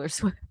before Taylor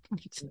Swift.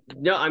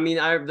 No, I mean,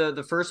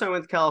 the first time I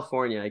went to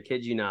California, I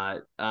kid you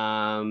not.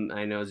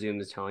 I know Zoom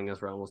is telling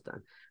us we're almost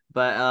done,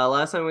 but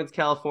last time I went to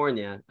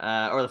California,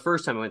 or the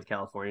first time I went to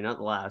California, not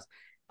the last.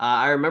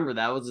 I remember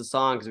that was the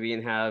song because we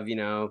didn't have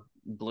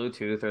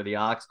Bluetooth or the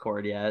aux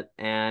cord yet,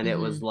 and it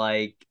was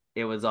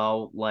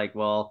all like,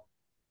 well,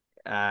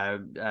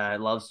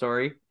 love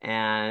story,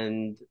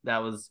 and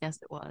that was yes,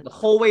 it was the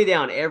whole way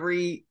down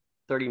every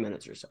 30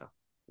 minutes or so.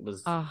 It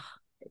was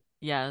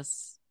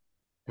yes.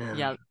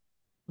 Yeah.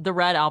 The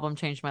Red album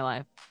changed my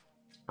life.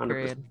 100%.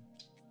 Period.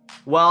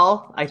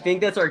 Well, I think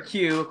that's our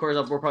cue. Of course,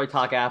 we'll probably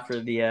talk after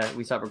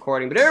we stop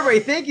recording. But everybody,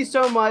 thank you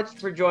so much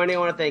for joining. I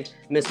want to thank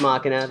Miss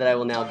Machina, that I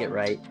will now get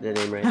the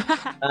name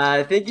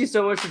right. Thank you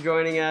so much for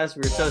joining us.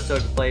 We were so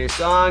stoked to play your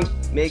song.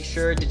 Make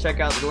sure to check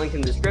out the link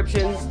in the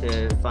description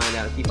to find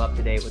out and keep up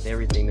to date with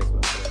everything that's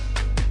going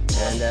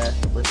on.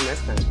 And listen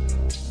next time.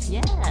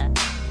 Yeah.